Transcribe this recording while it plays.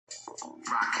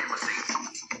What's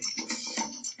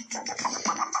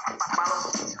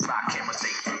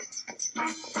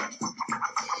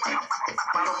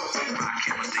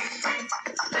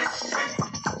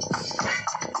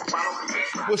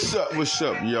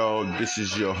up, y'all? This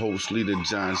is your host, Leader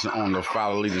Johnson, on the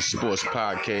Follow Leader Sports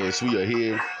Podcast. We are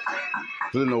here,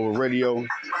 Villanova Radio.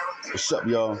 What's up,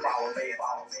 y'all?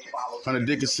 Hunter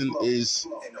Dickinson is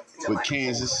with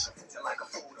Kansas.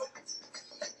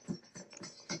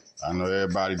 I know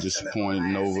everybody disappointed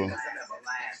in Nova.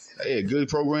 Hey, a good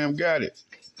program, got it.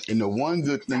 And the one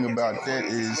good thing about that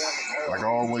is, like I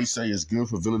always say, it's good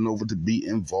for Villanova to be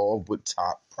involved with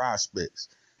top prospects.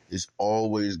 It's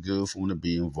always good for them to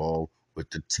be involved with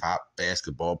the top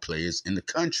basketball players in the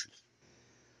country.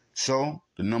 So,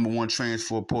 the number one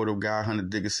transfer portal guy, Hunter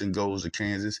Dickinson, goes to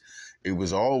Kansas. It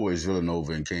was always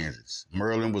Villanova and Kansas.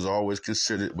 Maryland was always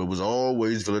considered, but was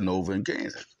always Villanova and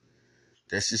Kansas.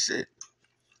 That's just it.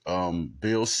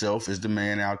 Bill Self is the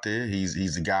man out there.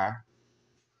 He's the guy.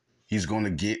 He's going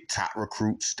to get top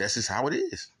recruits. That's just how it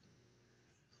is.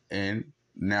 And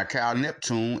now Cal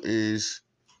Neptune is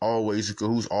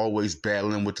who's always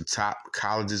battling with the top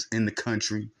colleges in the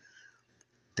country.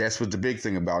 That's what the big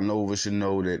thing about Nova should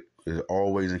know, that is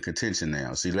always in contention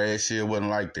now. See, last year it wasn't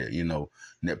like that. You know,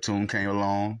 Neptune came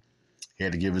along. He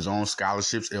had to give his own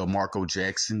scholarships. El Marco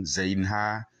Jackson, Zayden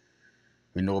High.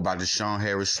 We know about Deshaun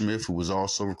Harris-Smith, who was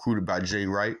also recruited by Jay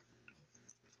Wright.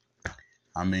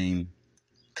 I mean,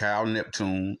 Cal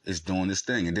Neptune is doing this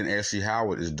thing. And then Ashley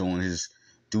Howard is doing his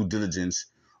due diligence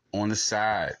on the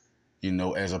side, you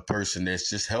know, as a person that's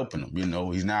just helping him. You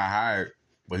know, he's not hired,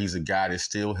 but he's a guy that's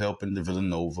still helping the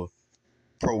Villanova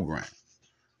program.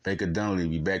 Baker Dunley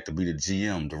be back to be the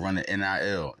GM, to run the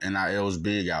NIL. NIL is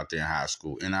big out there in high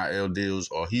school. NIL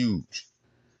deals are huge.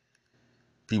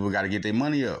 People got to get their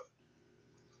money up.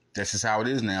 That's just how it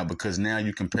is now, because now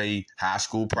you can pay high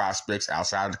school prospects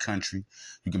outside of the country.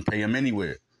 You can pay them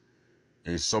anywhere.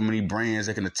 There's so many brands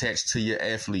that can attach to your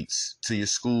athletes, to your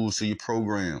schools, to your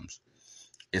programs.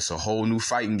 It's a whole new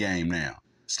fighting game now.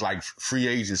 It's like free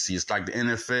agency. It's like the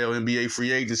NFL, NBA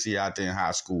free agency out there in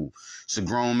high school. It's a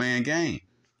grown man game.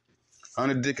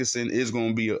 Hunter Dickinson is going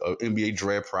to be an NBA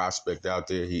draft prospect out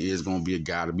there. He is going to be a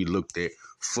guy to be looked at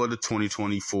for the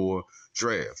 2024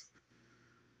 draft.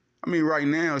 I mean, right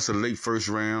now it's a late first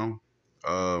round.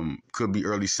 Could be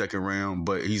early second round,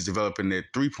 but he's developing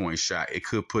that three-point shot. It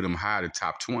could put him high to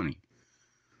top 20.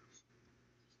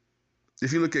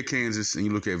 If you look at Kansas and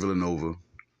you look at Villanova,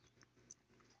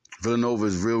 Villanova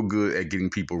is real good at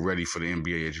getting people ready for the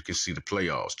NBA. As you can see, the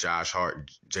playoffs. Josh Hart,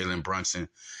 Jalen Brunson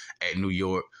at New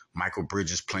York, Michael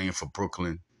Bridges playing for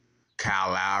Brooklyn,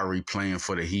 Kyle Lowry playing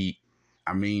for the Heat.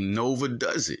 I mean, Nova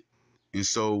does it. And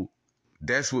so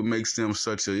that's what makes them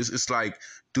such a... It's like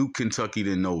Duke, Kentucky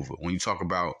to Nova. When you talk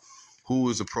about who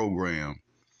is a program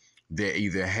that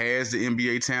either has the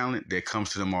NBA talent that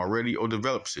comes to them already or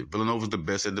develops it. Villanova's the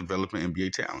best at developing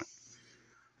NBA talent.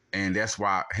 And that's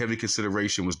why heavy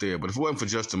consideration was there. But if it wasn't for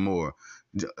Justin Moore,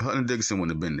 Hunter Dickinson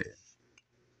wouldn't have been there.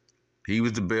 He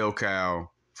was the bell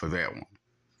cow for that one.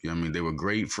 You know what I mean? They were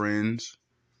great friends.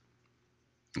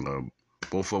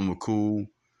 Both of them were cool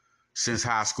since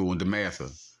high school in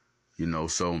DeMatha. You know,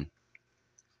 so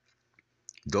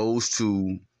those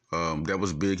two, that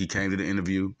was big. He came to the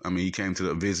interview. I mean, he came to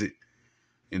the visit.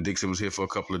 And Dixon was here for a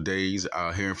couple of days,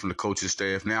 hearing from the coaching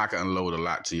staff. Now I can unload a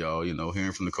lot to y'all, you know,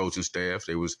 hearing from the coaching staff.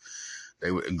 They were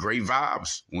great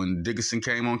vibes. When Dickinson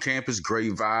came on campus,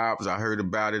 great vibes. I heard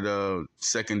about it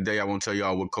second day. I won't tell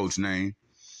y'all what coach name,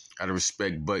 out of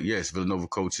respect. But, yes, Villanova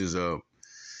coaches, I'm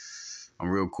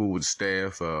real cool with the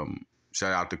staff.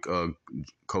 Shout out to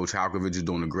Coach Halkovich, is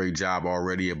doing a great job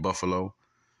already at Buffalo.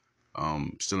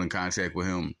 Still in contact with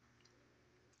him.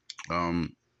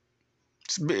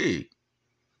 It's big.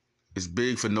 It's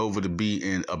big for Nova to be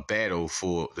in a battle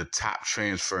for the top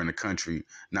transfer in the country.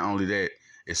 Not only that,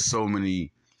 it's so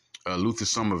many. Lathan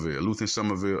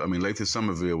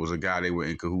Somerville was a guy they were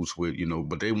in cahoots with, you know,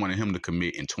 but they wanted him to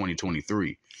commit in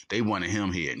 2023. They wanted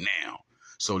him here now.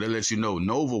 So they let you know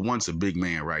Nova wants a big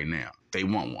man right now. They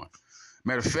want one.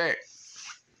 Matter of fact,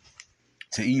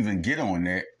 to even get on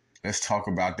that, let's talk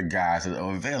about the guys that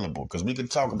are available, because we could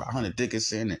talk about Hunter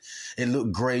Dickinson and it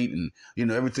looked great and, you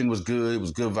know, everything was good. It was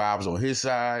good vibes on his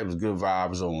side. It was good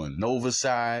vibes on Nova's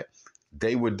side.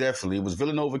 They were definitely, it was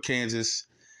Villanova, Kansas,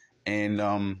 and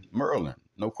Maryland,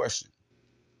 no question.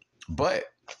 But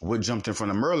what jumped in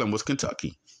front of Maryland was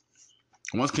Kentucky.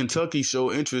 Once Kentucky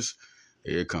showed interest,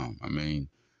 here it come. I mean,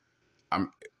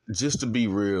 just to be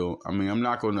real, I mean, I'm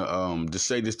not going to just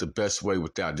say this the best way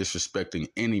without disrespecting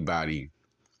anybody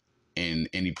in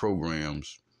any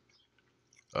programs.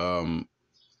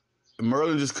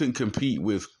 Maryland just couldn't compete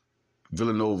with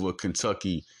Villanova,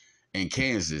 Kentucky, and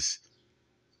Kansas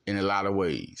in a lot of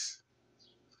ways.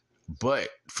 But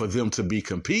for them to be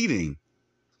competing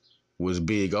was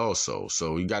big also.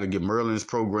 So you got to give Maryland's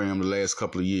program the last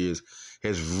couple of years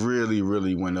has really,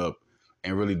 really went up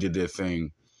and really did their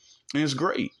thing. And it's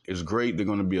great. It's great. They're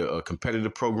going to be a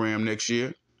competitive program next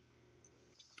year.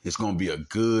 It's going to be a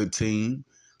good team.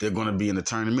 They're going to be in the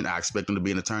tournament. I expect them to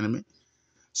be in the tournament.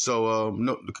 So,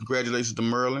 no, congratulations to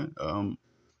Maryland.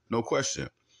 No question.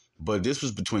 But this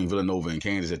was between Villanova and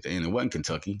Kansas at the end. It wasn't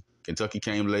Kentucky. Kentucky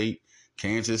came late.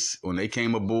 Kansas, when they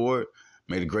came aboard,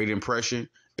 made a great impression.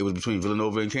 It was between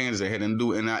Villanova and Kansas. They had nothing to do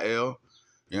with NIL.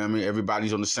 You know what I mean?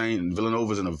 Everybody's on the same.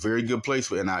 Villanova's in a very good place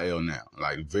for NIL now.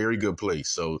 Like, very good place.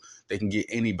 So they can get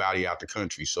anybody out the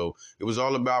country. So it was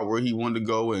all about where he wanted to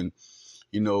go. And,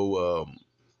 you know,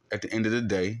 at the end of the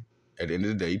day,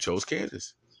 he chose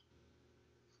Kansas.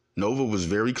 Nova was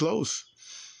very close.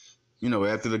 You know,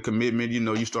 after the commitment, you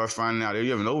know, you start finding out.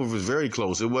 Nova was very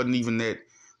close. It wasn't even that,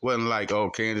 wasn't like, oh,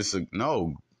 Kansas.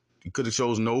 No, you could have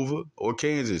chose Nova or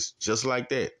Kansas, just like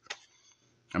that.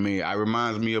 I mean, it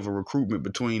reminds me of a recruitment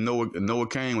between Noah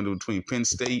Kane when it was between Penn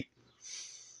State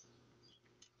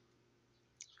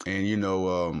and, you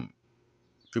know,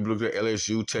 people looked at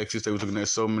LSU, Texas. They were looking at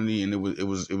so many, and it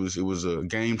was a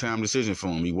game time decision for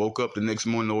him. He woke up the next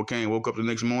morning. Noah Kane woke up the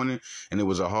next morning, and it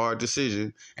was a hard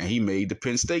decision, and he made the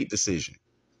Penn State decision.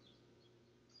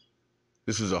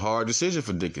 This was a hard decision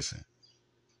for Dickinson.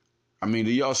 I mean,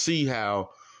 do y'all see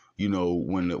how, you know,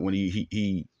 when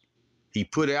he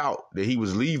put out that he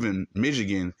was leaving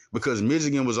Michigan because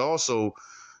Michigan was also,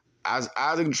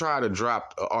 Isaac tried to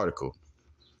drop an article.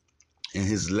 And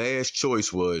his last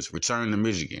choice was return to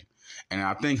Michigan. And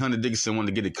I think Hunter Dickinson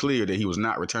wanted to get it clear that he was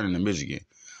not returning to Michigan.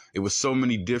 It was so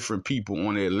many different people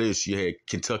on that list. You had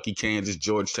Kentucky, Kansas,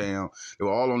 Georgetown. They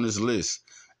were all on this list.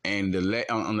 And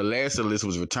on the last of the list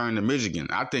was return to Michigan.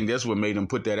 I think that's what made him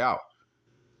put that out.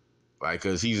 Like,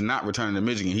 because he's not returning to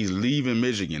Michigan. He's leaving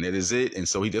Michigan. That is it. And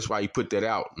so that's why he put that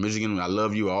out. Michigan, I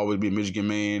love you. I'll always be a Michigan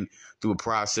man through a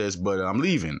process, but I'm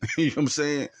leaving. You know what I'm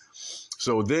saying?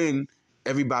 So then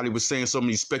everybody was saying so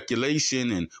many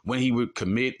speculation and when he would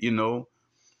commit, you know.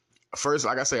 First,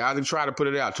 like I say, Isaac tried to put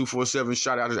it out. 247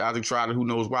 shot out. Isaac tried it. Who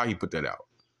knows why he put that out?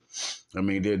 I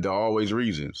mean, there are always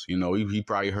reasons. You know, he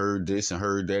probably heard this and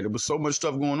heard that. There was so much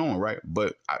stuff going on, right?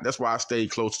 But that's why I stayed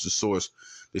close to the source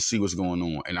to see what's going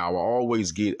on. And I will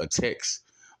always get a text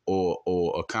or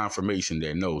a confirmation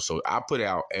that no. So I put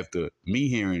out after me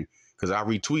hearing, because I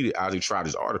retweeted Isaac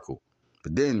Trotter's article.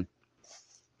 But then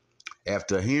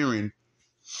after hearing,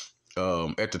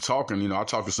 after talking, you know, I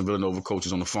talked to some Villanova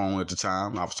coaches on the phone at the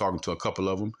time. I was talking to a couple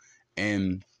of them.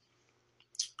 And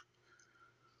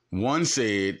one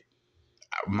said,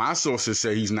 my sources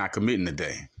say he's not committing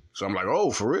today. So I'm like,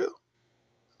 oh, for real?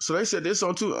 So they said this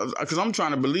on because I'm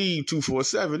trying to believe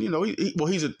 247. You know,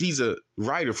 he's a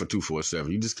writer for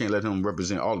 247. You just can't let him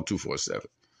represent all of 247.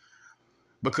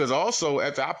 Because also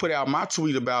after I put out my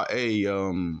tweet about,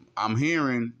 I'm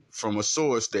hearing from a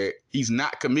source that he's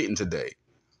not committing today.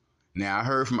 Now I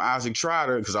heard from Isaac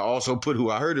Trotter because I also put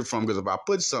who I heard it from. Because if I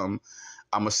put something,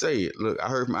 I'm gonna say it. Look, I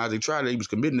heard from Isaac Trotter he was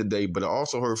committing today, but I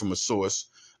also heard from a source,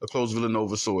 a close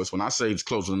Villanova source. When I say it's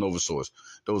close Villanova source,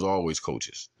 those are always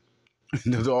coaches.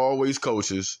 Those are always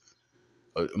coaches.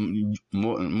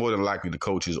 More than likely the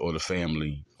coaches or the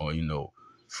family or, you know,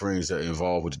 friends that are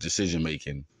involved with the decision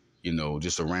making, you know,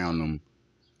 just around them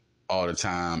all the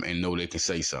time and know they can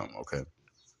say something, okay?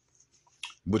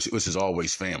 Which is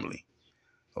always family,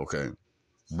 okay?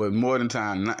 But more than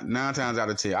 9 times out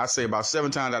of 10, I say about 7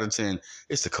 times out of 10,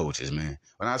 it's the coaches, man.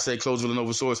 When I say close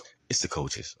Villanova source, it's the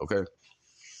coaches, okay?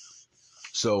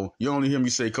 So you only hear me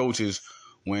say coaches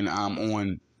when I'm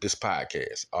on this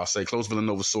podcast. I'll say close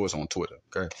Villanova source on Twitter,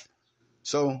 okay?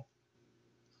 So,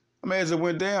 I mean, as it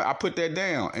went down, I put that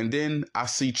down. And then I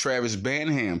see Travis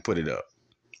Banham put it up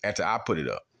after I put it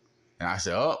up. And I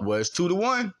said, oh, well, it's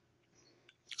 2-1.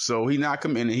 So he not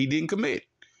committing. He didn't commit.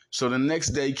 So the next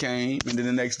day came, and then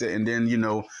the next day, and then, you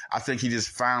know, I think he just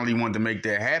finally wanted to make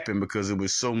that happen because there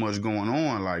was so much going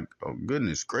on. Like, oh,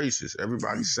 goodness gracious,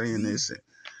 everybody's saying this. And,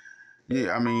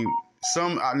 yeah, I mean,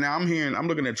 now I'm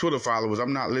looking at Twitter followers.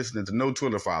 I'm not listening to no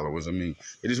Twitter followers. I mean,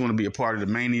 they just want to be a part of the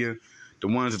mania. The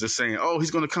ones that are saying, oh,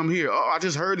 he's going to come here. Oh, I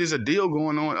just heard there's a deal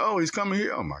going on. Oh, he's coming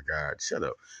here. Oh, my God, shut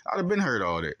up. I'd have been heard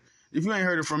all that. If you ain't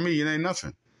heard it from me, it ain't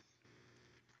nothing.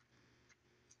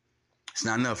 It's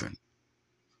not nothing.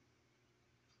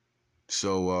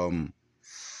 So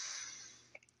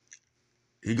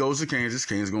he goes to Kansas.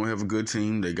 Kansas going to have a good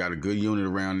team. They got a good unit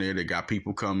around there. They got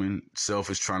people coming. Self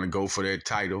is trying to go for that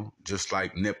title, just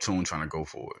like Neptune trying to go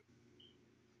for it.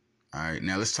 All right,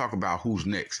 now let's talk about who's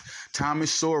next.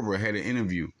 Thomas Sorber had an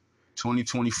interview,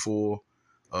 2024,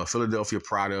 Philadelphia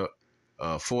product,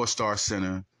 4-star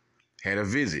center, had a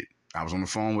visit. I was on the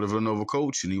phone with a Villanova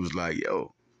coach, and he was like,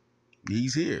 yo,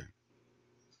 he's here.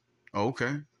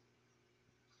 Okay.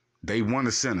 They want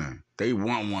a center. They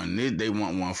want one. They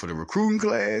want one for the recruiting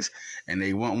class, and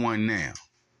they want one now.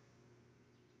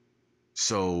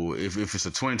 So if it's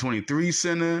a 2023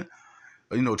 center,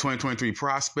 2023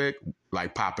 prospect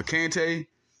like Papa Kante,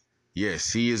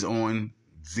 yes, he is on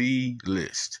the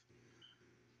list.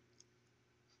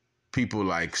 People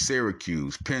like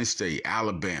Syracuse, Penn State,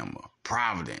 Alabama,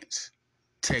 Providence,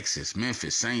 Texas,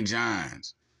 Memphis, St.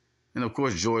 John's, and of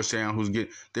course Georgetown,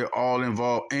 they're all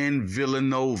involved, and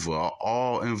Villanova are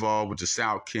all involved with the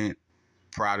South Kent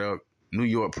product, New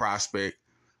York prospect,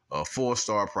 a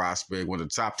 4-star prospect, one of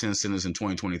the top 10 centers in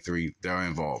 2023. They're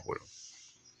involved with him.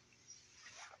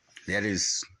 That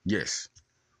is, yes,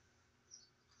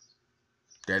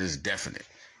 that is definite.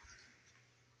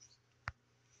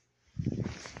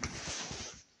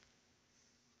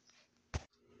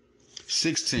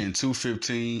 6'10",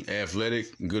 215,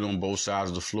 athletic, good on both sides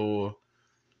of the floor.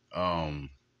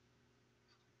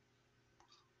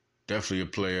 Definitely a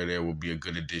player that will be a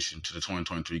good addition to the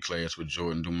 2023 class with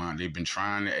Jordan Dumont. They've been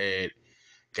trying to add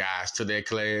guys to that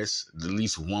class, at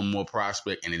least one more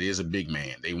prospect, and it is a big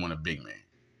man. They want a big man.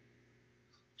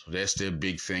 So that's their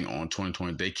big thing on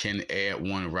 2020. They can add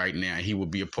one right now, and he will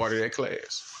be a part of that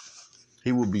class.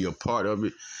 He will be a part of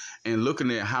it. And looking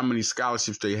at how many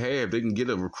scholarships they have, they can get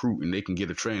a recruit and they can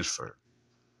get a transfer.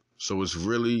 So it's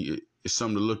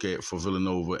something to look at for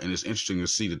Villanova, and it's interesting to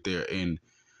see that they're in.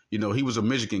 He was a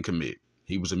Michigan commit.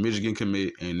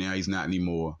 And now he's not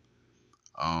anymore.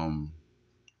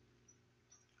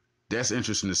 That's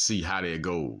interesting to see how that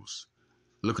goes.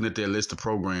 Looking at their list of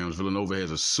programs, Villanova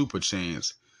has a super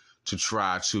chance to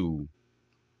try to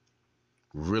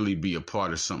really be a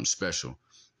part of something special.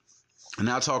 And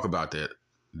I'll talk about that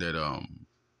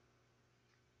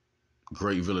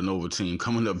great Villanova team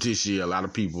coming up this year. A lot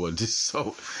of people are just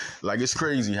so, it's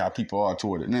crazy how people are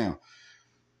toward it. Now,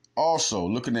 also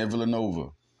looking at Villanova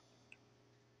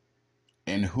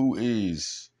and who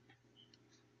is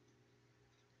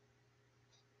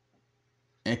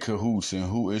in cahoots and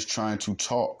who is trying to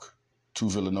talk to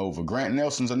Villanova. Grant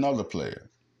Nelson's another player.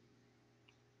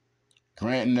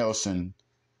 Grant Nelson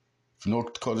from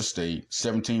North Dakota State,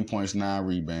 17 points, 9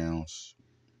 rebounds,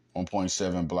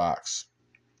 1.7 blocks.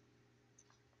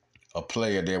 A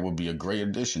player that will be a great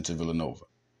addition to Villanova.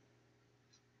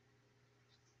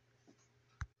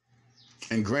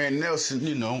 And Grant Nelson,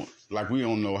 we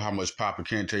don't know how much Papa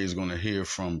Kante is going to hear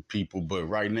from people, but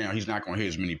right now he's not going to hear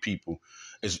as many people,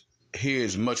 hear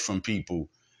as much from people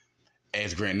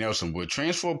as Grant Nelson would.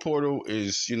 Transfer portal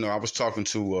is, I was talking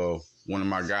to one of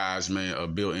my guys,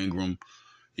 man, Bill Ingram.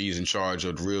 He's in charge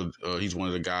of he's one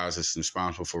of the guys that's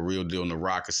responsible for Real Deal in the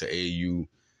Rockets at AAU.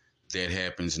 That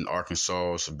happens in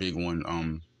Arkansas. It's a big one.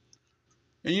 And,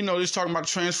 just talking about the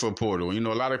transfer portal. A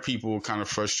lot of people are kind of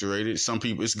frustrated. Some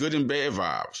people, it's good and bad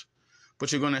vibes.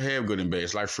 But you're going to have good and bad.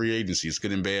 It's like free agency. It's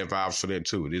good and bad vibes for that,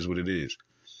 too. It is what it is.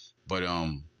 But,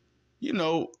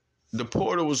 the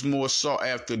portal was more sought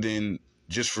after than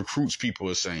just recruits, people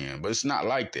are saying. But it's not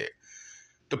like that.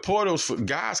 The portals for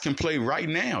guys can play right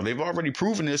now. They've already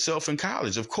proven themselves in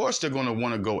college. Of course, they're going to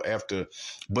want to go after.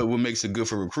 But what makes it good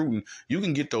for recruiting, you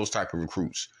can get those type of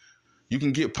recruits. You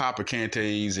can get Papa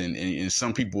Kantes, and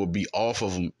some people will be off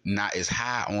of them, not as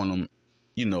high on them,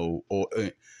 or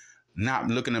not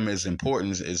looking at them as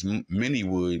important as many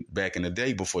would back in the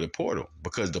day before the portal.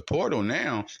 Because the portal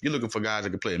now, you're looking for guys that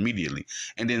can play immediately.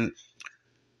 And then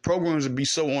programs will be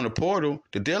so on the portal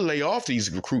that they'll lay off these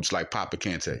recruits like Papa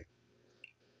Kante.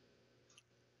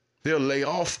 They'll lay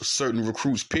off certain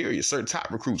recruits, period, certain top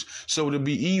recruits. So it'll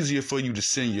be easier for you to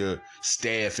send your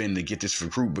staff in to get this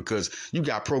recruit because you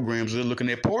got programs that are looking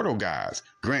at portal guys.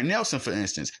 Grant Nelson, for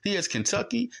instance, he has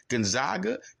Kentucky,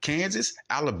 Gonzaga, Kansas,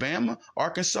 Alabama,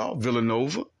 Arkansas,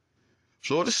 Villanova,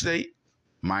 Florida State,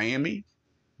 Miami.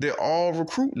 They're all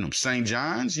recruiting them. St.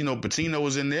 John's, Pitino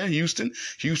is in there.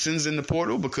 Houston's in the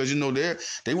portal because,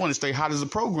 they want to stay hot as a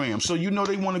program. So,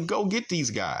 they want to go get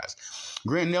these guys.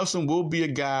 Grant Nelson will be a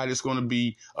guy that's going to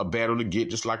be a battle to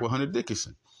get, just like with Hunter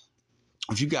Dickinson.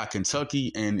 If you got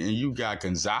Kentucky and you got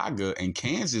Gonzaga and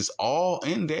Kansas all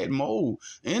in that mode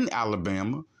in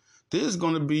Alabama, there's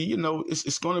going to be,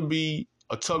 it's going to be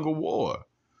a tug of war.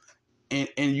 And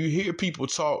you hear people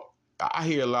talk. I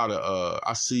hear a lot of,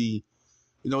 I see,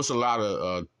 it's a lot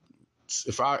of,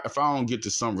 if I don't get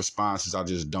to some responses, I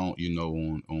just don't,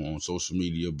 on social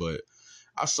media. But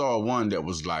I saw one that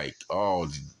was like, oh,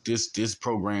 this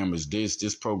program is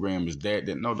this program is that.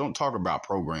 No, don't talk about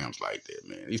programs like that,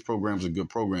 man. These programs are good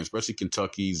programs, especially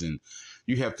Kentucky's, and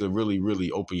you have to really,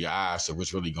 really open your eyes to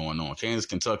what's really going on. Kansas,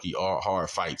 Kentucky are hard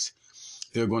fights.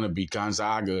 They're going to be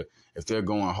Gonzaga. If they're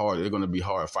going hard, they're going to be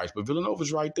hard fights. But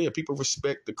Villanova's right there. People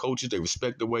respect the coaches. They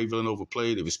respect the way Villanova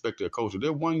played. They respect their coaches.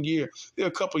 They're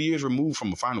a couple years removed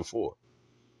from a Final Four.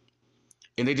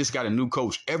 And they just got a new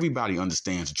coach. Everybody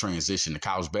understands the transition to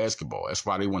college basketball. That's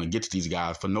why they want to get to these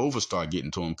guys. For Nova start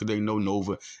getting to them, because they know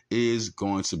Nova is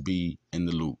going to be in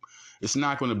the loop. It's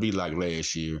not going to be like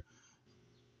last year.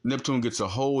 Neptune gets a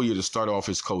whole year to start off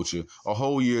his culture, a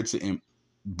whole year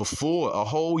before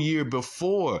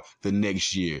the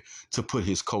next year to put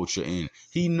his culture in.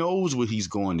 He knows what he's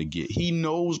going to get. He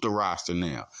knows the roster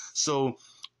now. So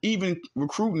even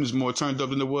recruiting is more turned up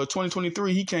than it was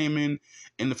 2023. He came in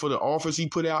and for the offers he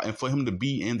put out and for him to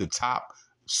be in the top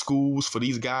schools for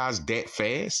these guys that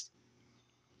fast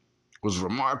was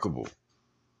remarkable.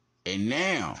 And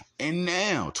now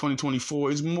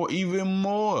 2024 is even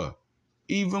more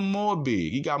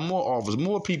big. He got more offers,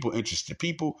 more people interested.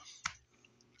 People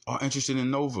are interested in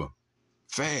Nova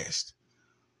fast.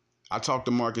 I talked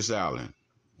to Marcus Allen,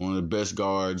 one of the best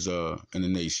guards in the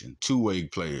nation, two-way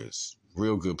players,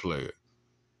 real good player.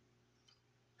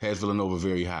 Has Villanova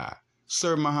very high.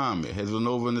 Sir Muhammad has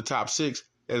Villanova in the top 6,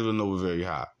 has Villanova very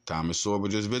high. Thomas Sorber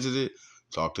just visited,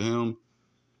 talked to him.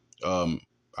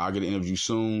 I'll get an interview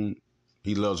soon.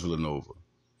 He loves Villanova.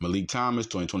 Malik Thomas,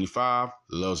 2025,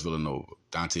 loves Villanova.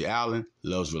 Dante Allen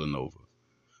loves Villanova.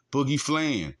 Boogie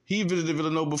Flan, he visited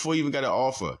Villanova before he even got an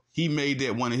offer. He made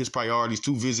that one of his priorities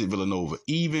to visit Villanova,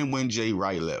 even when Jay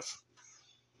Wright left.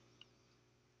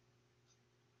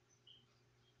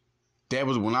 That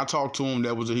was when I talked to him.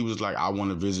 He was like, I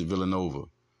want to visit Villanova.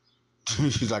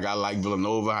 He's like, I like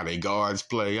Villanova, how they guards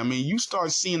play. I mean, you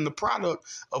start seeing the product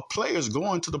of players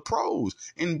going to the pros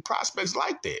and prospects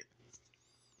like that.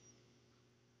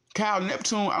 Kyle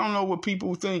Neptune, I don't know what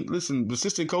people think. Listen,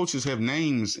 assistant coaches have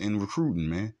names in recruiting,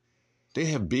 man. They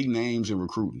have big names in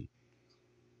recruiting.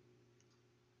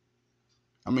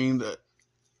 I mean,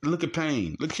 look at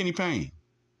Payne. Look at Kenny Payne.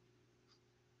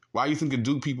 Why do you think the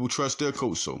Duke people trust their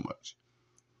coach so much?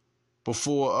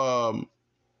 Before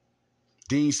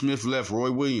Dean Smith left,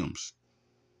 Roy Williams.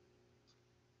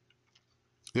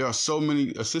 There are so many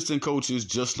assistant coaches,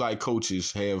 just like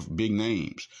coaches, have big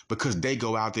names because they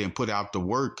go out there and put out the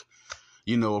work.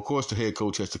 You know, of course, the head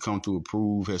coach has to come to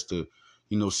approve, has to,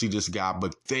 see this guy,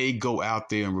 but they go out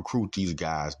there and recruit these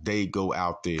guys. They go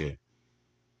out there.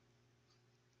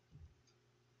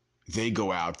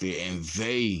 And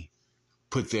they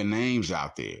put their names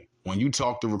out there. When you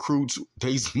talk to recruits,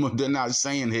 they're not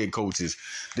saying head coaches.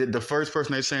 The first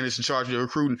person they're saying is in charge of the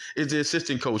recruiting is the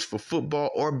assistant coach for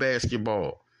football or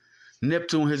basketball.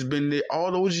 Neptune has been there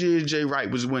all those years Jay Wright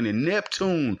was winning.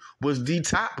 Neptune was the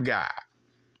top guy.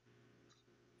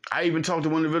 I even talked to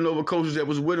one of the Villanova coaches that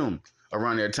was with him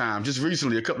around that time, just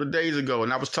recently, a couple of days ago,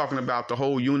 and I was talking about the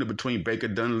whole unit between Baker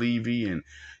Dunleavy and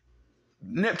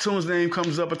Neptune's name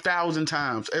comes up 1,000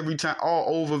 times every time,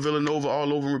 all over Villanova,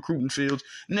 all over recruiting fields.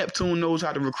 Neptune knows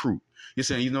how to recruit. You're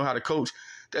saying you know how to coach?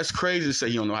 That's crazy to say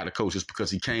he don't know how to coach just because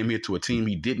he came here to a team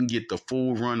he didn't get the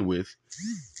full run with.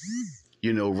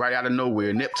 Right out of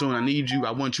nowhere. Neptune, I need you.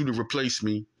 I want you to replace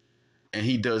me. And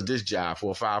he does this job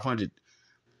for 500.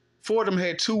 Fordham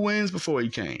had 2 wins before he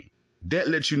came. That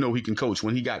lets you know he can coach.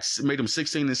 When he made them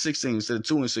 16-16 instead of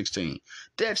 2-16.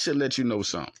 That should let you know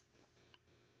something.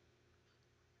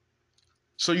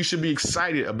 So you should be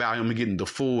excited about him getting the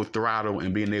full throttle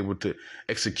and being able to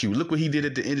execute. Look what he did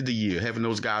at the end of the year, having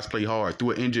those guys play hard.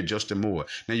 Through an injured Justin Moore.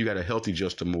 Now you got a healthy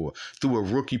Justin Moore. Through a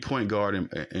rookie point guard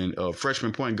and a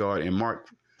freshman point guard and Mark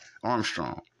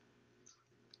Armstrong.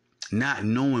 Not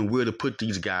knowing where to put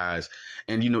these guys.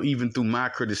 And, even through my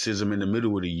criticism in the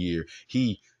middle of the year,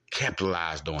 he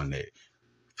capitalized on that.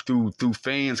 Through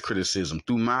fans' criticism,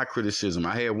 through my criticism.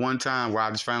 I had one time where I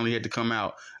just finally had to come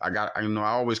out. I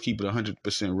always keep it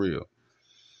 100% real.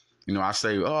 I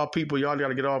say, oh, people, y'all got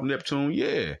to get off Neptune.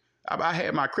 Yeah, I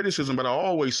had my criticism, but I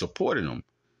always supported him.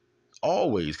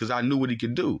 Always, because I knew what he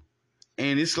could do.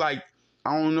 And it's like,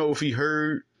 I don't know if he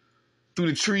heard through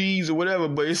the trees or whatever,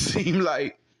 but it seemed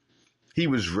like he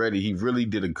was ready. He really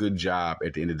did a good job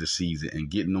at the end of the season and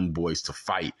getting them boys to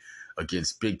fight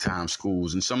against big-time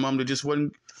schools. And some of them that just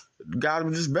wasn't, guys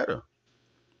were just better.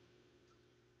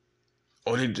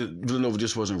 Or Villanova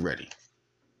just wasn't ready.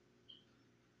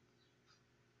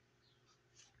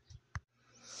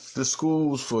 The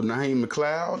schools for Naheem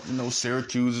McLeod,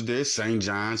 Syracuse is there, St.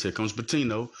 John's, here comes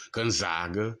Pitino,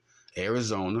 Gonzaga,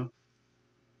 Arizona,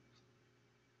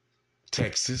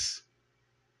 Texas.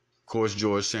 Of course,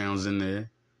 Georgetown's in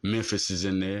there. Memphis is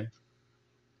in there.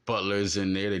 Butler is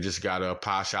in there. They just got a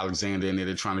Posh Alexander in there.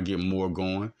 They're trying to get more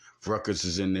going. Rutgers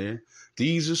is in there.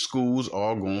 These are schools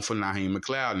all going for Naheem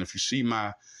McLeod. And if you see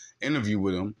my interview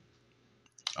with him,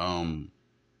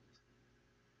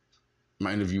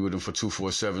 for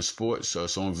 247 Sports, so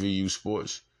it's on VU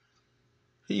Sports.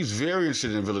 He's very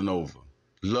interested in Villanova.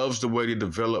 Loves the way they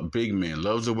develop big men.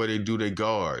 Loves the way they do their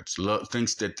guards.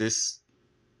 Thinks that this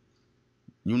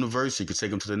university could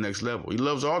take him to the next level. He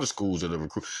loves all the schools that are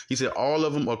recruit. He said all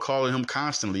of them are calling him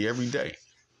constantly every day.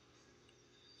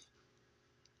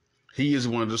 He is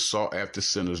one of the sought-after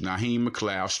centers. Naheem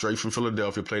McLeod, straight from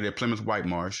Philadelphia, played at Plymouth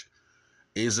Whitemarsh,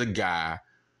 is a guy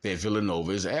that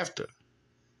Villanova is after.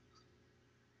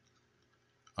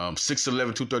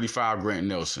 6'11", 235, Grant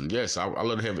Nelson. Yes, I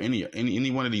love to have any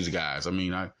one of these guys. I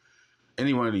mean,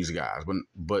 any one of these guys.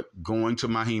 But going to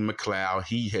Naheem McLeod,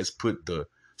 he has put the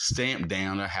stamp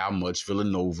down of how much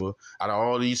Villanova, out of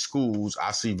all these schools,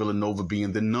 I see Villanova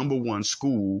being the #1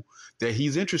 school that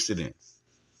he's interested in.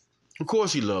 Of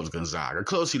course he loves Gonzaga. Of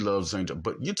course he loves St. John.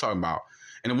 But you're talking about,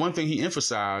 and the one thing he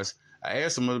emphasized, I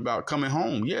asked him about coming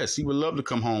home. Yes, he would love to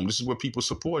come home. This is where people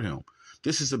support him.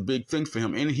 This is a big thing for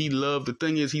him. And the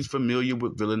thing is, he's familiar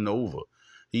with Villanova.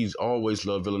 He's always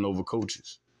loved Villanova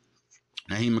coaches.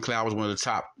 Naheem McLeod was one of the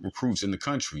top recruits in the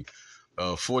country.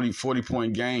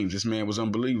 40-point games. This man was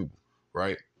unbelievable,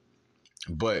 right?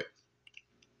 But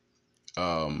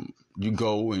you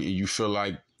go and you feel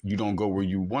like you don't go where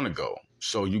you want to go.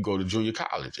 So you go to junior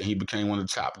college. And he became one of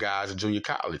the top guys at junior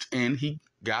college. And he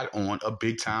got on a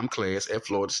big-time class at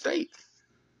Florida State.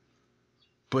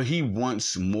 But he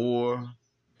wants more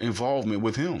involvement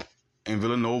with him. And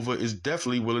Villanova is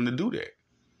definitely willing to do that.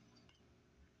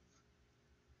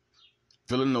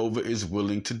 Villanova is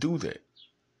willing to do that.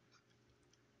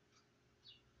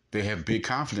 They have big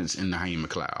confidence in Naheem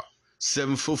McLeod.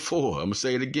 7'4", I'm going to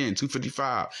say it again,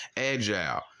 255,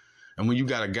 agile. And when you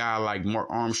got a guy like Mark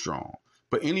Armstrong,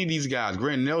 but any of these guys,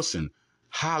 Grant Nelson,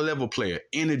 high-level player,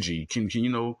 energy, can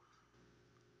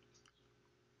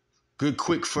good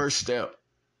quick first step.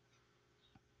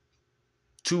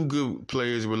 Two good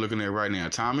players we're looking at right now.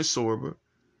 Thomas Sorber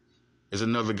is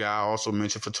another guy I also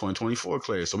mentioned for 2024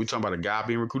 class. So we're talking about a guy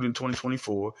being recruited in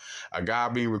 2024, a guy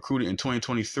being recruited in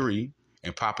 2023,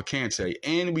 and Papa Kante.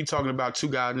 And we talking about two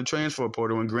guys in the transfer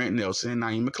portal, and Grant Nelson and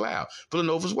Naheem McLeod.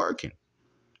 Villanova's working.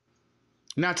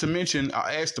 Not to mention,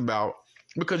 I asked about,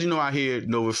 because, I hear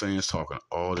Nova fans talking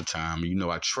all the time. And,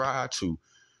 I try to,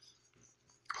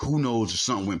 who knows if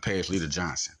something went past Lita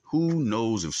Johnson? Who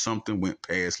knows if something went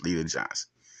past Lita Johnson?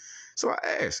 So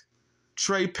I asked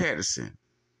Trey Patterson.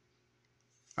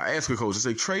 I asked the coach, I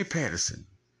say, Trey Patterson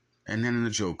and Nana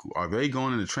Njoku, are they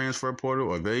going in the transfer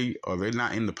portal? Are they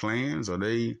not in the plans?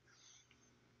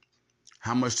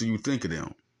 How much do you think of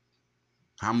them?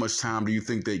 How much time do you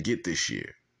think they get this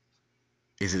year?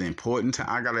 Is it important time?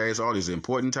 I got to ask all this,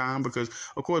 important time? Because,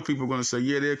 of course, people are going to say,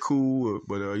 yeah, they're cool,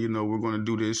 but, we're going to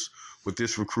do this with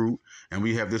this recruit, and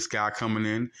we have this guy coming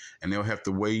in, and they'll have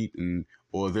to wait,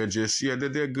 or they're just,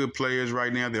 they're good players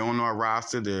right now. They're on our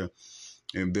roster. They'll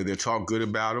talk good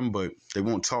about them, but they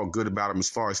won't talk good about them as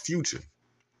far as future.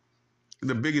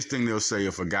 The biggest thing they'll say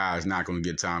if a guy is not going to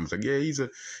get time is like, yeah, he's a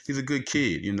good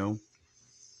kid,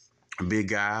 a big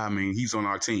guy. I mean, he's on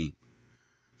our team.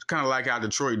 It's kind of like how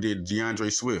Detroit did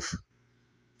DeAndre Swift.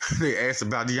 They asked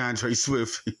about DeAndre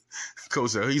Swift.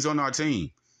 Coach said, he's on our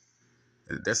team.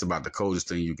 That's about the coldest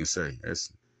thing you can say. That's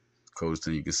the coldest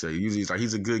thing you can say. Usually it's like,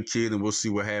 he's a good kid and we'll see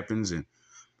what happens. And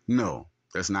no,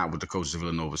 that's not what the coaches of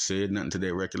Villanova said. Nothing to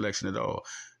their recollection at all.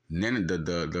 And then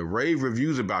the rave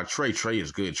reviews about Trey. Trey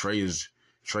is good. Trey is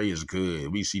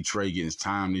good. We see Trey getting his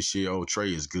time this year. Oh,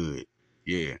 Trey is good.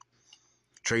 Yeah.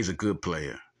 Trey's a good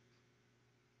player.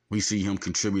 We see him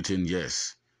contributing,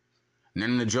 yes.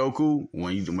 Nana Njoku,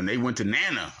 when they went to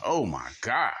Nana, oh my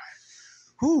God.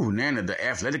 Whoo, Nana, the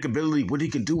athletic ability, what he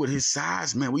can do with his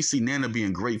size, man. We see Nana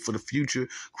being great for the future,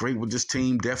 great with this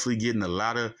team, definitely getting a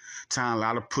lot of time, a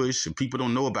lot of push. And people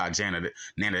don't know about Nana.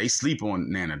 They sleep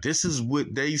on Nana. This is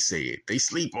what they said. They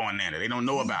sleep on Nana. They don't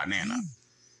know about Nana.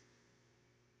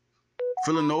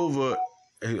 Villanova,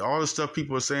 all the stuff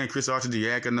people are saying, Chris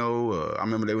Arcidiacono, I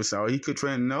remember they were saying, he could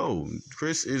train. No,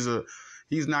 Chris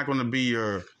he's not going to be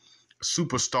your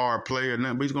superstar player,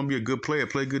 but he's going to be a good player,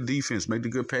 play good defense, make the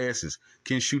good passes,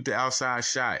 can shoot the outside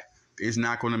shot, is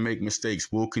not going to make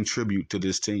mistakes, will contribute to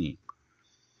this team.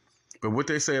 But what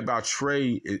they say about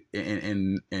Trey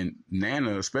and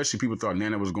Nana, especially people thought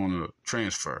Nana was going to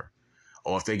transfer.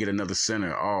 Or if they get another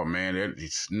center, oh man,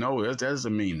 that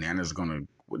doesn't mean Nana's gonna.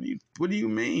 What do you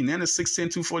mean? Nana's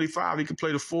 6'10", 245. He can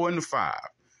play the 4 and the 5.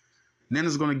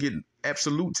 Nana's gonna get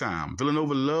absolute time.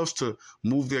 Villanova loves to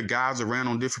move their guys around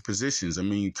on different positions. I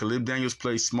mean, Caleb Daniels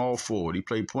plays small forward. He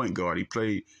played point guard. He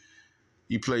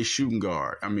played shooting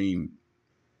guard. I mean,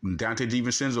 Dante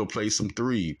DiVincenzo plays some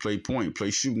three, play point,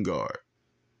 play shooting guard.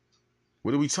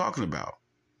 What are we talking about?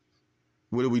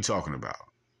 What are we talking about?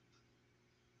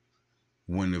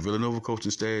 When the Villanova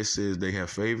coaching staff says they have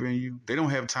favor in you, they don't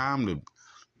have time to.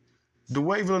 The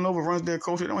way Villanova runs their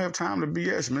coach, they don't have time to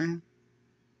BS, man.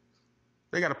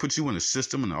 They got to put you in the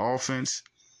system and the offense.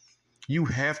 You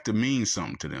have to mean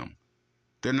something to them.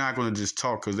 They're not going to just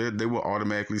talk because they will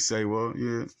automatically say, well,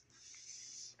 yeah,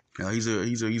 he's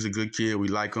a good kid. We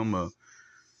like him.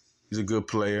 He's a good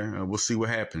player. We'll see what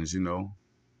happens, you know.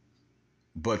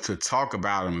 But to talk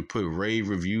about him and put rave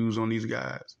reviews on these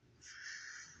guys,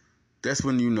 that's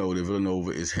when you know that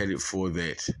Villanova is headed for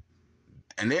that.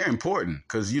 And they're important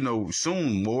because, you know,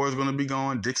 soon Moore's going to be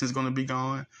gone, Dixon's going to be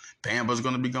gone, Bamba's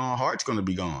going to be gone, Hart's going to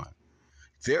be gone.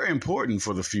 They're important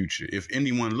for the future if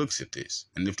anyone looks at this.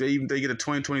 And if they get a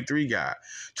 2023 guy,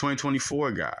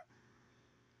 2024 guy,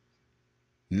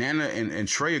 Nana and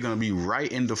Trey are going to be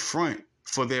right in the front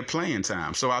for their playing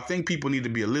time. So I think people need to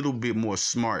be a little bit more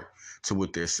smart to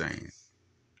what they're saying.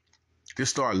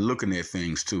 Just start looking at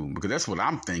things too, because that's what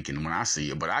I'm thinking when I see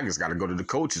it. But I just got to go to the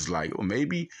coaches like, oh,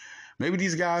 maybe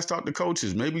these guys talk to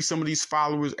coaches. Maybe some of these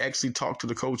followers actually talk to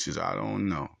the coaches. I don't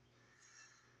know.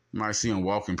 You might see them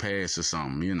walking past or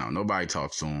something. You know, nobody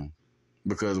talks to them.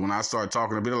 Because when I start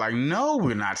talking a bit, like, no,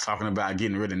 we're not talking about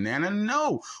getting rid of Nana.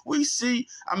 No, we see,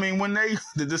 I mean, when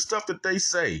the stuff that they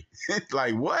say,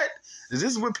 like, what? Is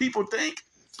this what people think?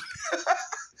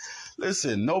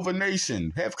 Listen, Nova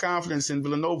Nation, have confidence in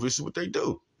Villanova. This is what they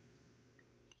do.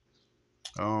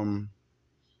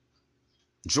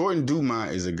 Jordan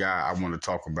Dumont is a guy I want to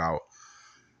talk about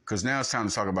because now it's time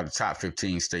to talk about the top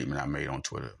 15 statement I made on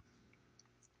Twitter.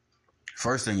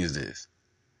 First thing is this.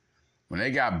 When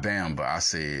they got Bamba, I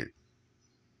said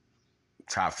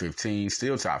top 15,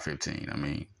 still top 15. I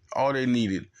mean, all they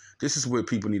needed, this is what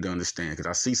people need to understand because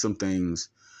I see some things,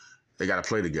 they got to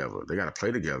play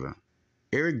together.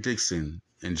 Eric Dixon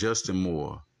and Justin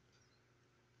Moore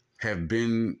have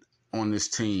been on this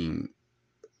team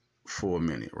for a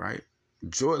minute, right?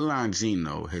 Jordan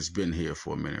Longino has been here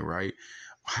for a minute, right?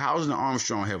 Housen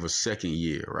Armstrong have a second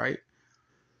year, right?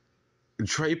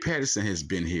 Trey Patterson has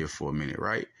been here for a minute,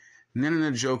 right?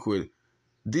 Nana Njoku,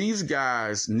 these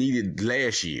guys needed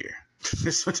last year.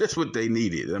 That's what they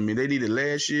needed. I mean, they needed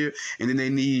last year, and then they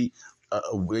needed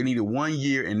 1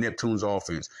 year in Neptune's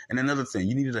offense. And another thing,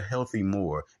 you needed a healthy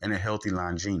Moore and a healthy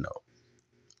Longino.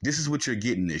 This is what you're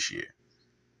getting this year.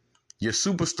 Your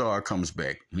superstar comes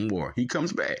back. Moore, he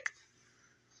comes back.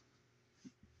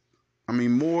 I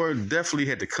mean, Moore definitely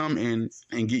had to come in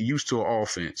and get used to an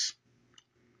offense.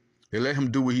 They let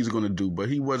him do what he's going to do, but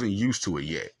he wasn't used to it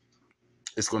yet.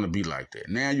 It's going to be like that.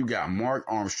 Now you got Mark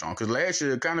Armstrong. Because last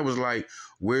year it kind of was like,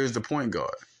 where's the point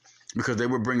guard? Because they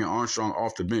were bringing Armstrong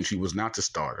off the bench. He was not the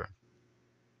starter.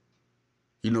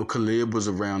 You know, Caleb was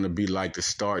around to be like the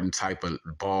starting type of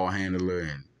ball handler.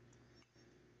 And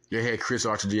they had Chris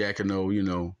Arcidiacono, you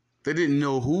know. They didn't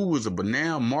know who was but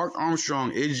now Mark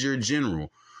Armstrong is your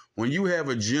general. When you have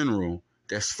a general,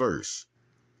 that's first.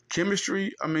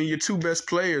 Chemistry, I mean, your two best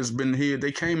players been here.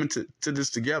 They came into this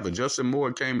together. Justin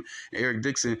Moore came, and Eric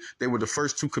Dixon. They were the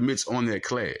first two commits on their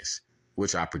class,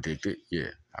 which I predicted. Yeah,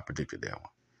 I predicted that one.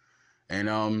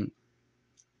 And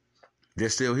they're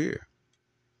still here.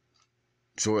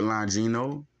 Jordan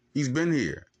Longino, he's been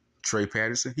here. Trey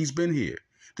Patterson, he's been here.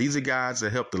 These are guys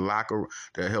that help the locker room,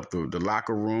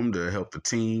 that help the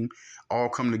team all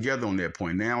come together on that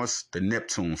point. Now it's the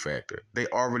Neptune factor. They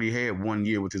already had 1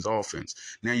 year with his offense.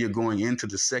 Now you're going into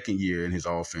the second year in his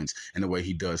offense and the way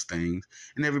he does things,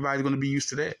 and everybody's going to be used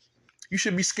to that. You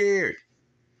should be scared.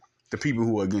 The people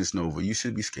who are against Nova, you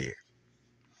should be scared.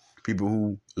 People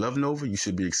who love Nova, you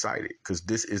should be excited because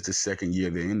this is the second year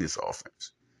they're in this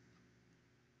offense,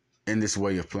 in this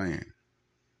way of playing.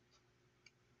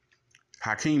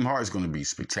 Hakeem Hart's going to be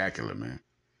spectacular, man.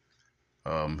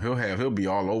 He'll be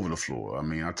all over the floor. I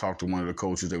mean, I talked to one of the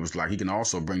coaches that was like, he can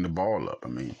also bring the ball up. I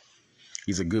mean,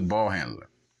 he's a good ball handler.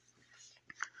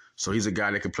 So he's a guy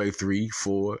that can play 3,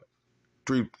 4,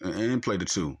 and play the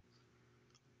 2.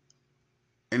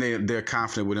 And they're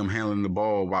confident with him handling the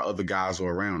ball while other guys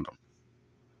are around him.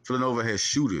 Villanova has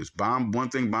shooters. One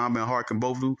thing Bomb and Hart can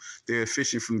both do, they're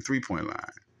efficient from the 3-point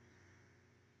line.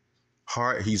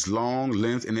 Hart, he's long,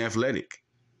 length, and athletic.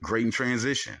 Great in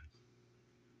transition.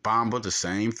 Bamba, the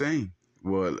same thing.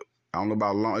 Well, I don't know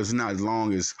about long. It's not as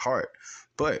long as Hart,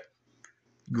 but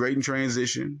great in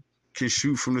transition. Can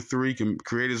shoot from the three. Can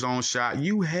create his own shot.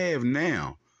 You have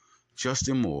now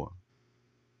Justin Moore,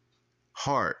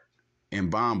 Hart,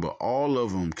 and Bamba. All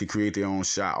of them can create their own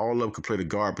shot. All of them can play the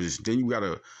guard position. Then you got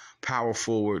a power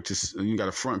forward. You got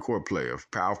a front court player.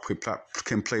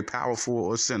 Can play power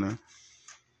forward or center.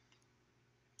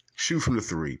 Shoot from the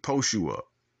three. Post you up.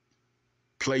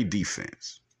 Play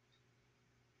defense.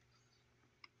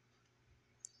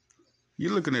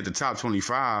 You're looking at the top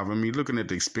 25. I mean, looking at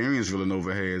the experience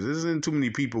Villanova has. There isn't too many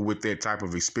people with that type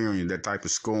of experience, that type of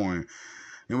scoring.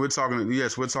 And we're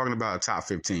talking about a top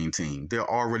 15 team. They're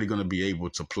already going to be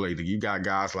able to play. You got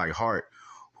guys like Hart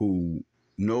who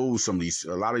knows some of these.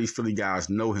 A lot of these Philly guys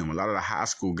know him. A lot of the high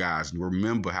school guys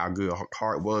remember how good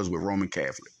Hart was with Roman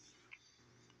Catholic.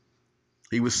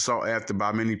 He was sought after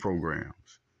by many programs.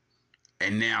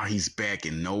 And now he's back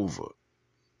in Nova.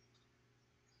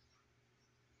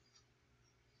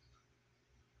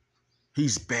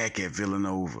 He's back at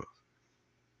Villanova.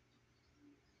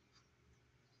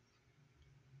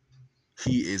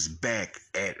 He is back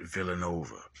at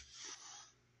Villanova.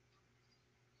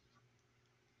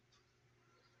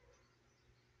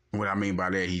 What I mean by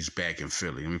that, he's back in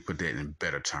Philly. Let me put that in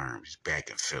better terms. He's back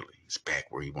in Philly. He's back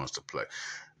where he wants to play.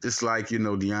 Just like,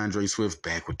 DeAndre Swift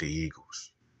back with the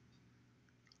Eagles.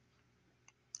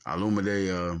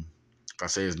 Alumide, if I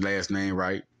say his last name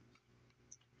right,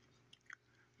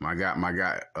 my guy,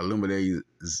 Alumide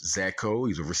Zacco,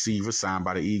 he's a receiver signed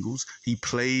by the Eagles. He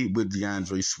played with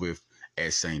DeAndre Swift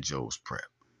at St. Joe's Prep.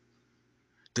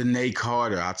 Danae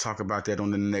Carter, I'll talk about that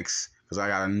on the next, because I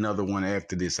got another one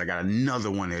after this.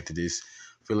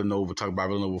 Villanova, talk about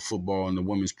Villanova football and the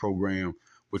women's program,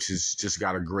 which has just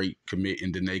got a great commit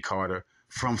in Danae Carter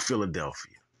from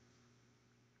Philadelphia.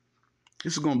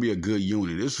 This is going to be a good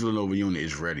unit. This Villanova unit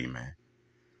is ready, man.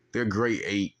 They're grade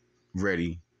 8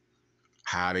 ready.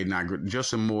 How they not good?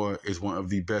 Justin Moore is one of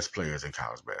the best players in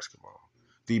college basketball.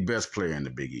 The best player in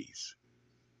the Big East.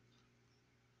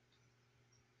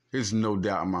 There's no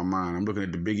doubt in my mind. I'm looking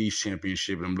at the Big East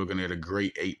Championship, and I'm looking at a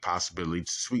grade 8 possibility.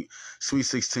 Sweet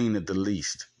 16 at the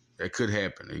least. That could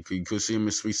happen. You could see him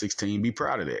in Sweet 16. Be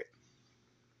proud of that.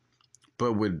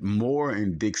 But with Moore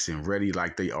and Dixon ready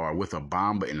like they are, with a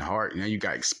Bamba and Hart, now you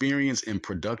got experience in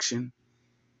production.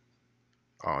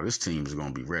 Oh, this team is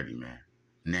going to be ready, man.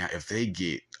 Now, if they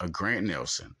get a Grant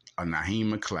Nelson, a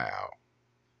Naheem McLeod,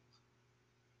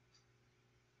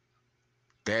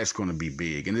 that's going to be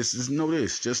big. And just know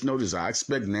this. I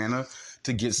expect Nana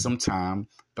to get some time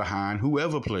behind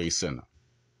whoever plays center.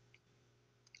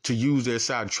 To use their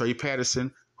side, Trey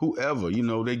Patterson, whoever,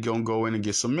 they're going to go in and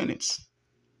get some minutes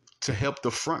to help the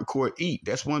front court eat.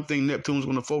 That's one thing Neptune's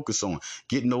going to focus on,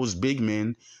 getting those big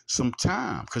men some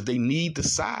time because they need the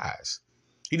size.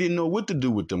 He didn't know what to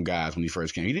do with them guys when he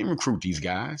first came. He didn't recruit these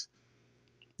guys.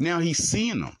 Now he's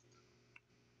seeing them.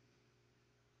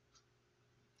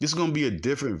 This is going to be a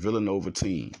different Villanova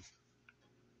team.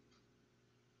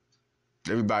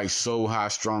 Everybody's so high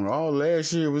strung. Oh,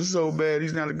 last year was so bad.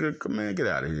 He's not a good man. Get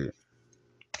out of here.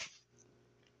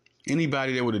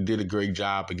 Anybody that would have did a great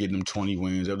job of getting them 20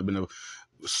 wins, that would have been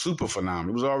a super phenomenal.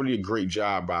 It was already a great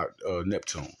job by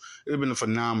Neptune. It would have been a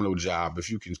phenomenal job if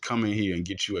you can come in here and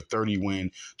get you a 30-win,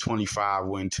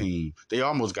 25-win team. They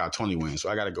almost got 20 wins, so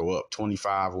I got to go up.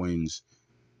 25 wins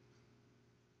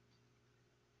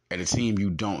at a team you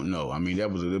don't know. I mean,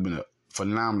 that would have been a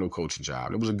phenomenal coaching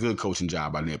job. It was a good coaching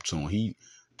job by Neptune. He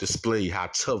displayed how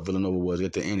tough Villanova was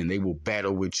at the end, and they will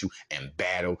battle with you and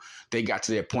battle. They got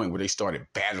to that point where they started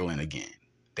battling again,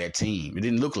 that team. It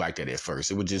didn't look like that at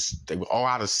first. It was just, they were all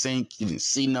out of sync. You didn't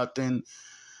see nothing.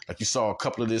 Like you saw a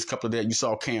couple of this, couple of that. You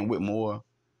saw Cam Whitmore.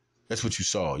 That's what you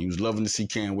saw. You was loving to see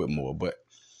Cam Whitmore. But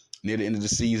near the end of the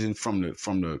season, from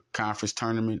the conference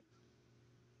tournament,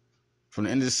 from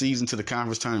the end of the season to the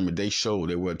conference tournament, they showed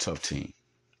they were a tough team.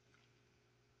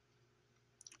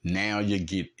 Now you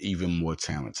get even more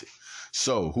talented.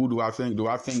 So who do I think? Do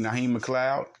I think Naheem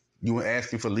McLeod? You were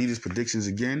asking for leaders' predictions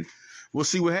again. We'll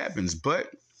see what happens.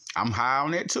 But I'm high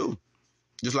on that too.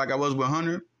 Just like I was with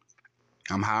Hunter,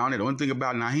 I'm high on it. The only thing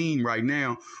about Naheem right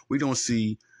now, we don't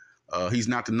see he's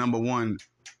not the number one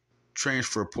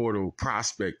transfer portal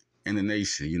prospect in the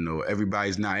nation.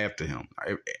 Everybody's not after him.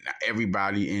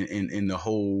 Everybody in the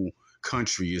whole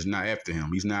country is not after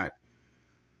him.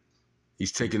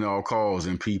 He's taking all calls,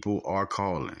 and people are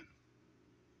calling.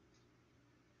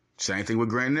 Same thing with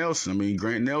Grant Nelson. I mean,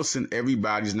 Grant Nelson,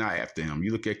 everybody's not after him.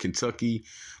 You look at Kentucky,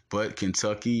 but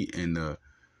Kentucky and the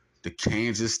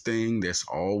Kansas thing, that's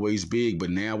always big. But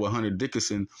now with Hunter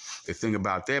Dickinson, the thing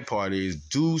about that part is,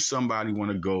 do somebody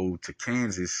want to go to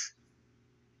Kansas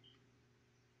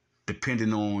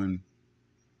depending on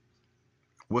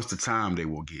what's the time they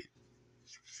will get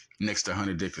next to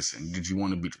Hunter Dickinson. Do you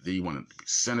want to be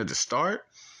center to start?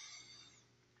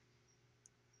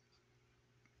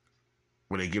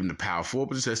 Will they give him the power forward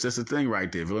position? That's the thing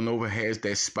right there. Villanova has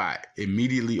that spot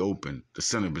immediately open, the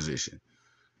center position.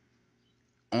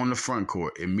 On the front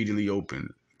court, immediately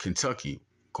open. Kentucky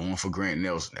going for Grant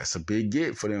Nelson. That's a big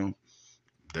get for them.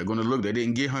 They're going to look. They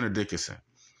didn't get Hunter Dickinson.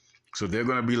 So they're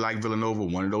going to be like Villanova,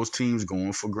 one of those teams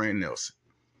going for Grant Nelson.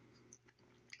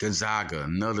 Gonzaga,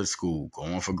 another school,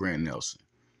 going for Grant Nelson.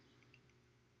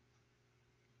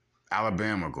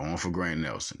 Alabama going for Grant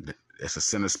Nelson. That's a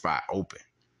center spot open.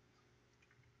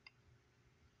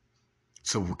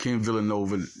 So can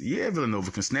Villanova,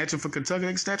 Villanova can snatch him from Kentucky. They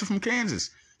can snatch him from Kansas.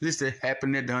 This that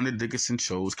happened that Hunter Dickinson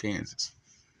chose Kansas.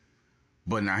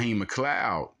 But Naheem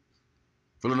McLeod,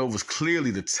 Villanova's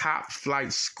clearly the top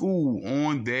flight school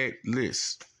on that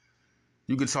list.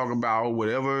 You can talk about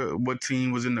what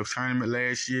team was in the tournament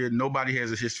last year. Nobody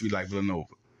has a history like Villanova.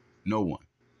 No one.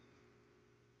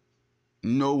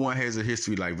 No one has a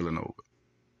history like Villanova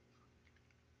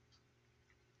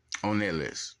on that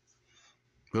list.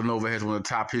 Villanova has one of the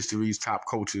top histories, top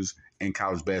coaches in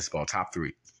college basketball, top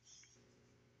 3.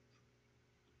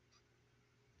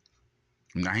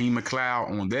 Naheem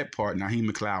McLeod on that part, Naheem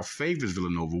McLeod favors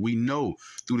Villanova. We know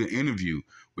through the interview.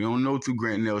 We don't know through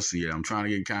Grant Nelson yet. I'm trying to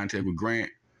get in contact with Grant,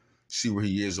 see where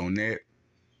he is on that.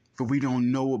 But we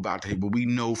don't know about that. But we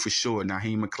know for sure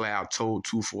Naheem McLeod told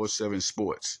 247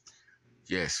 Sports,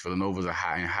 yes, Villanova's in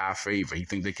high favor. He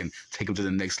thinks they can take him to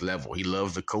the next level. He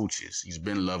loves the coaches. He's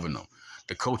been loving them.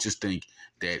 The coaches think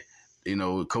that,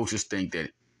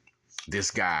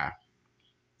 this guy,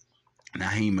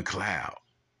 Naheem McLeod,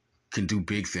 can do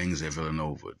big things at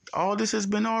Villanova. All this has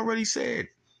been already said.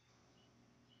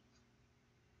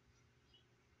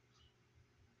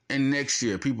 And next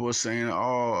year, people are saying,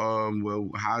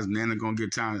 how's Nana going to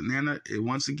get time? Nana,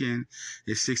 once again,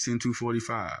 is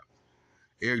 16-245.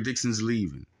 Eric Dixon's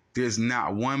leaving. There's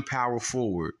not one power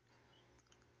forward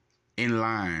in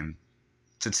line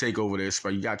to take over that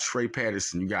spot. You got Trey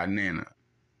Patterson. You got Nana.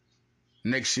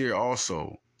 Next year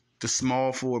also, the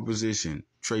small forward position,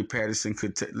 Trey Patterson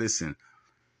could listen.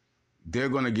 They're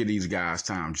going to get these guys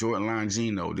time. Jordan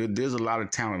Longino. There's a lot of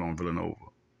talent on Villanova.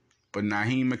 But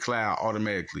Naheem McLeod,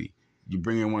 automatically, you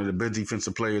bring in one of the best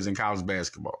defensive players in college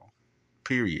basketball.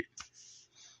 Period.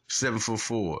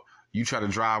 7'4". You try to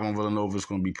drive on Villanova, it's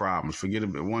going to be problems. Forget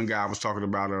about one guy was talking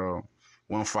about,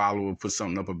 one follower put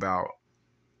something up about,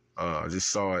 just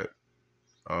saw it,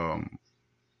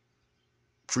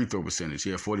 free throw percentage.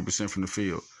 He had 40% from the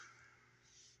field.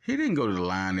 He didn't go to the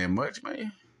line that much,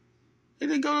 man. He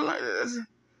didn't go to the line.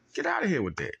 Get out of here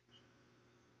with that.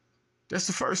 That's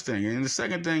the first thing. And the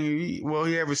second thing, he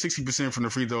averaged 60% from the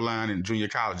free throw line in junior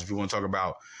college. If you want to talk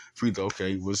about free throw,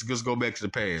 okay, let's just go back to the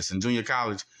past. In junior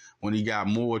college, when he got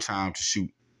more time to shoot,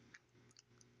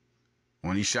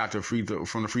 when he shot the free throw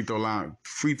from the free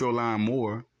throw line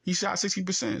more, he shot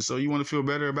 60%. So you want to feel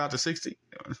better about the 60?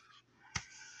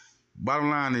 Bottom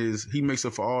line is he makes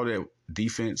up for all that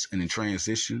defense and in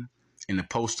transition in the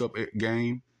post-up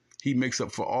game. He makes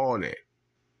up for all that.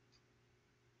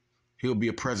 He'll be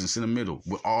a presence in the middle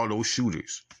with all those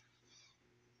shooters.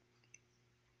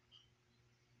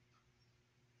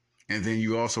 And then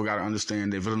you also got to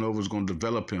understand that Villanova is going to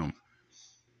develop him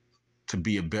to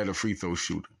be a better free throw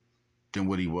shooter than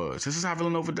what he was. This is how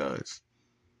Villanova does.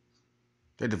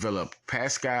 They develop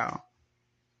Pascal.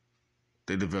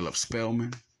 They develop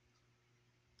Spellman.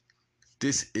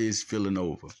 This is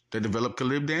Villanova. They develop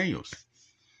Caleb Daniels.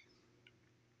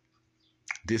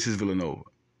 This is Villanova.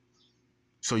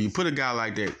 So you put a guy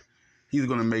like that, he's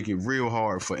going to make it real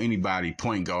hard for anybody,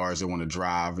 point guards that want to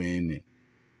drive in, and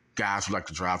guys who like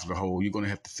to drive to the hole. You're going to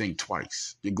have to think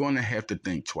twice. You're going to have to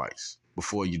think twice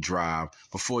before you drive,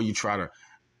 before you try to,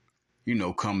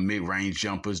 come mid-range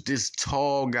jumpers. This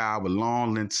tall guy with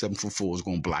long length 7'4" is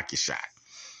going to block your shot.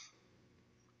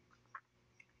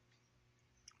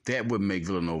 That would make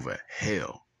Villanova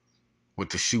hell with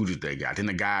the shooters they got. Then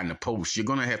the guy in the post, you're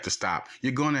going to have to stop.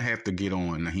 You're going to have to get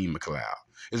on Naheem McLeod.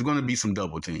 It's going to be some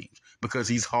double teams because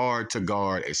he's hard to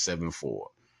guard at 7'4".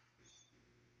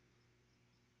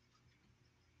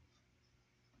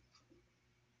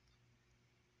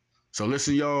 So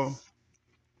listen, y'all.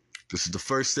 This is the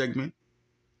first segment.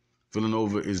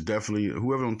 Villanova is definitely,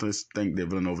 whoever don't think that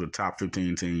Villanova is the top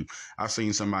 15 team. I've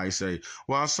seen somebody say,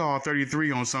 well, I saw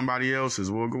 33 on somebody else's.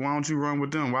 Well, why don't you run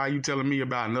with them? Why are you telling me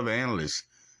about another analyst?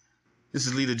 This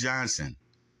is Lita Johnson.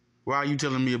 Why are you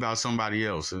telling me about somebody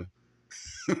else?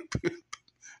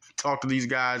 talk to these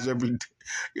guys I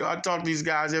talk to these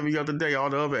guys every other day. All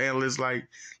the other analysts like,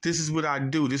 this is what I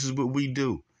do. This is what we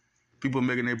do. People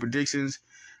making their predictions.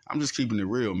 I'm just keeping it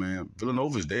real, man.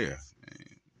 Villanova's there.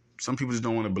 Some people just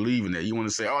don't want to believe in that. You want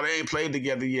to say, oh, they ain't played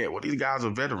together yet. Well, these guys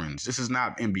are veterans. This is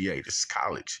not NBA. This is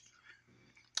college.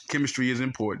 Chemistry is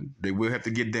important. They will have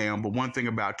to get down. But one thing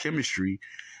about chemistry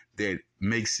that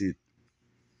makes it,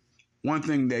 one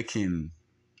thing that can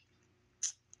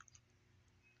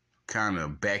kind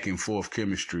of back and forth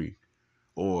chemistry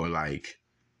or like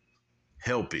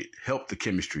help the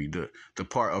chemistry, the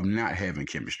part of not having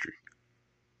chemistry.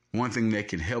 One thing that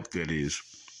can help that is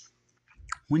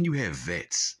when you have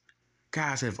vets,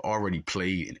 guys have already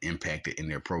played and impacted in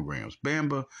their programs.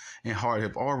 Bamba and Hart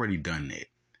have already done that.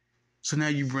 So now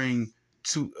you bring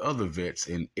two other vets,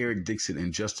 and Eric Dixon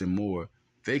and Justin Moore,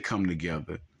 they come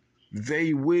together.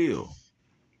 They will.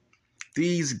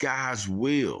 These guys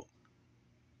will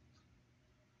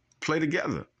play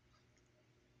together.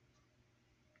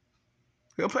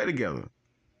 They'll play together.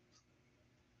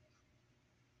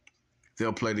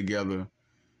 They'll play together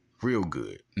real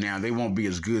good. Now, they won't be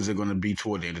as good as they're going to be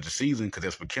toward the end of the season because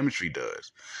that's what chemistry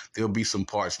does. There'll be some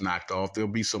parts knocked off. There'll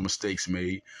be some mistakes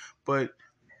made, but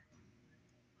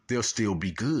they'll still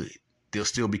be good. They'll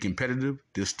still be competitive.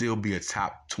 They'll still be a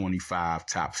top 25,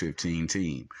 top 15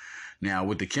 team. Now,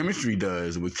 what the chemistry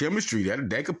does, with chemistry,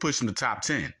 that could push them to top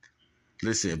 10.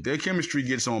 Listen, if their chemistry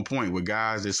gets on point with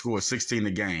guys that score 16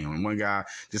 a game, and one guy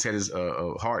just had his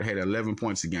Hart had 11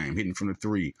 points a game, hitting from the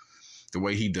three, the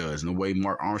way he does, and the way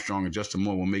Mark Armstrong and Justin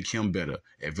Moore will make him better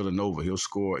at Villanova. He'll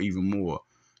score even more.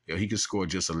 He could score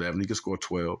just 11. He could score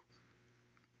 12.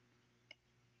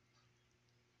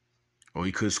 Or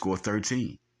he could score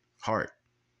 13. Hart.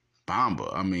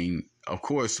 Bamba. I mean, of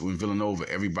course, when Villanova,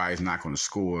 everybody's not going to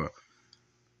score,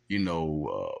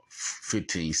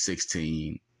 15,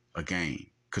 16 a game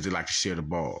because they like to share the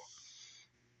ball.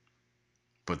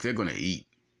 But they're going to eat.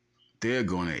 They're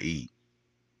going to eat.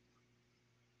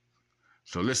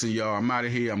 So listen, y'all, I'm out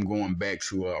of here. I'm going back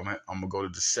to, I'm going to go to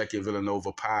the second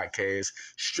Villanova podcast,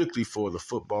 strictly for the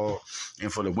football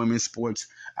and for the women's sports.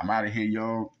 I'm out of here,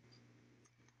 y'all.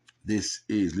 This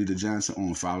is Leader Johnson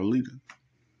on Follow Leader.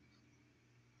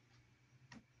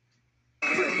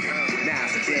 Now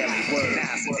it's a daily word.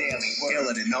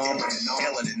 Iller than normal.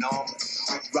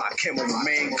 Rock him will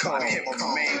remain calm.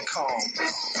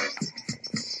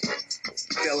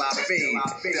 Feel our fade.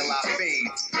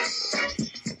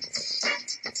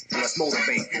 Let's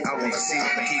motivate. I want to see them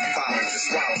keep following, just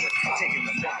swallowing, taking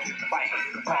the bite,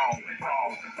 the ball.